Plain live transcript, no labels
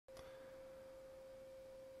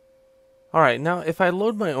Alright, now if I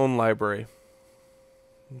load my own library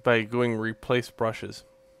by going replace brushes,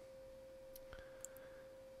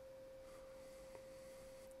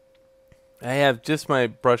 I have just my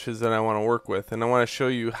brushes that I want to work with, and I want to show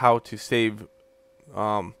you how to save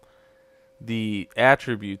the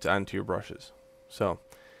attributes onto your brushes. So,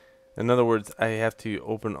 in other words, I have to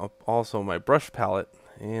open up also my brush palette,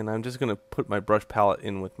 and I'm just going to put my brush palette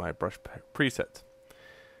in with my brush presets.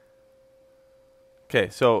 Okay,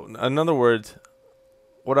 so in other words,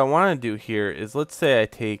 what I want to do here is, let's say I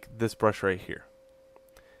take this brush right here,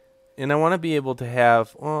 and I want to be able to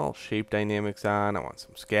have, well, shape dynamics on. I want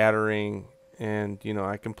some scattering, and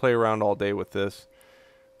I can play around all day with this.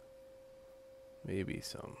 Maybe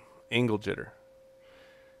some angle jitter.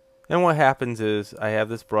 And what happens is I have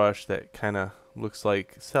this brush that kind of looks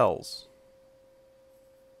like cells.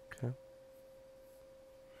 Okay.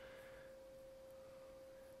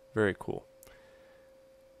 Very cool.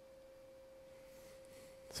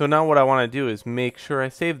 So now what I want to do is make sure I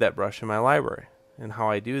save that brush in my library. And how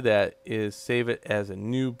I do that is save it as a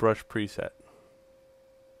new brush preset.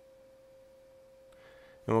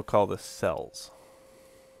 And we'll call this cells.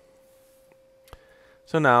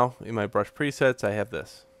 So now in my brush presets I have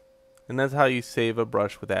this. And that's how you save a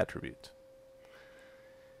brush with attributes.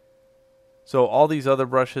 So all these other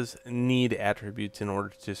brushes need attributes in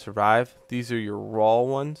order to survive. These are your raw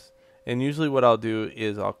ones. And usually what I'll do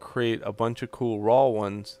is I'll create a bunch of cool raw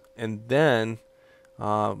ones and then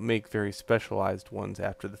make very specialized ones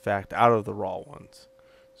after the fact out of the raw ones.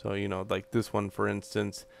 So like this one, for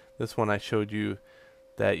instance, this one I showed you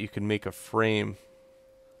that you can make a frame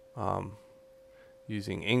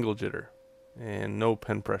using angle jitter and no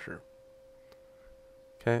pen pressure.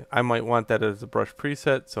 Okay, I might want that as a brush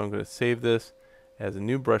preset, so I'm going to save this as a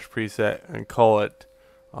new brush preset and call it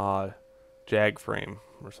jag frame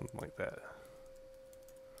or something like that.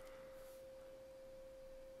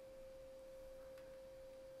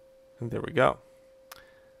 And there we go.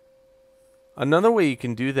 Another way you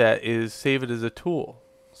can do that is save it as a tool.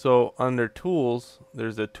 So under tools,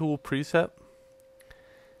 there's a tool preset,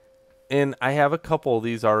 and I have a couple of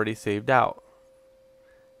these already saved out.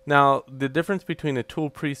 Now, the difference between a tool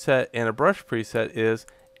preset and a brush preset is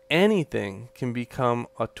anything can become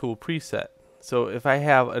a tool preset. So if I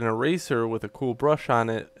have an eraser with a cool brush on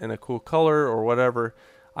it and a cool color or whatever,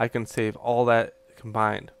 I can save all that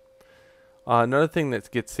combined. Another thing that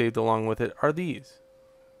gets saved along with it are these.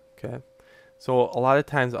 Okay, so a lot of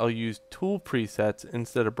times I'll use tool presets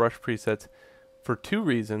instead of brush presets for two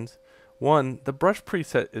reasons. One, the brush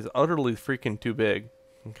preset is utterly freaking too big.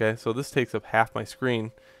 Okay, so this takes up half my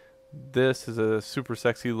screen. This is a super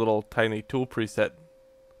sexy little tiny tool preset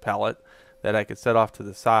palette that I could set off to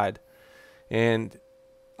the side, and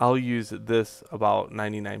I'll use this about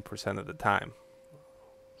 99% of the time.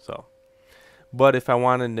 So, but if I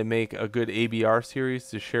wanted to make a good ABR series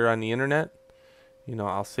to share on the internet,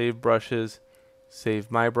 I'll save brushes, save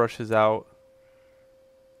my brushes out,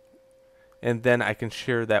 and then I can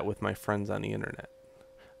share that with my friends on the internet.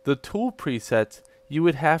 The tool presets, you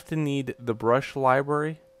would have to need the brush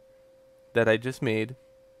library that I just made,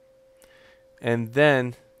 and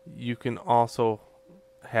then you can also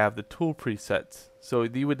have the tool presets. So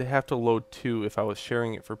you would have to load two if I was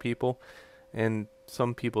sharing it for people, and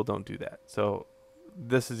some people don't do that. So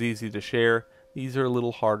this is easy to share. These are a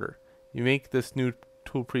little harder. You make this new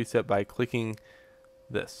tool preset by clicking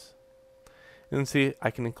this, and see, I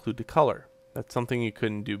can include the color. That's something you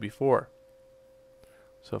couldn't do before.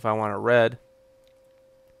 So if I want a red,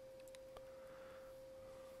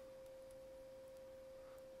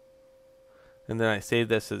 and then I save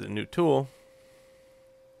this as a new tool.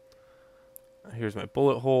 Here's my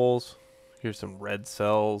bullet holes. Here's some red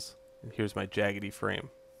cells. And here's my jaggedy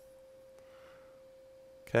frame.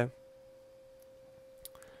 Okay.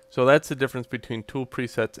 So that's the difference between tool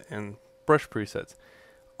presets and brush presets.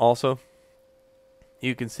 Also,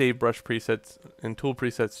 you can save brush presets and tool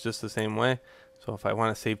presets just the same way. So if I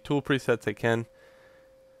want to save tool presets, I can.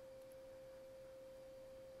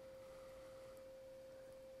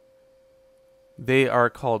 They are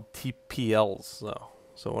called TPLs though.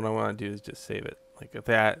 So what I want to do is just save it like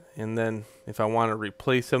that, and then if I want to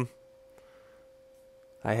replace them,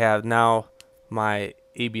 I have now my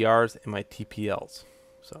ABRs and my TPLs.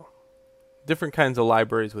 So different kinds of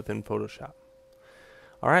libraries within Photoshop.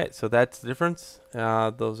 Alright, so that's the difference.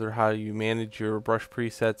 Those are how you manage your brush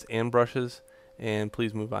presets and brushes, and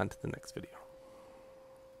please move on to the next video.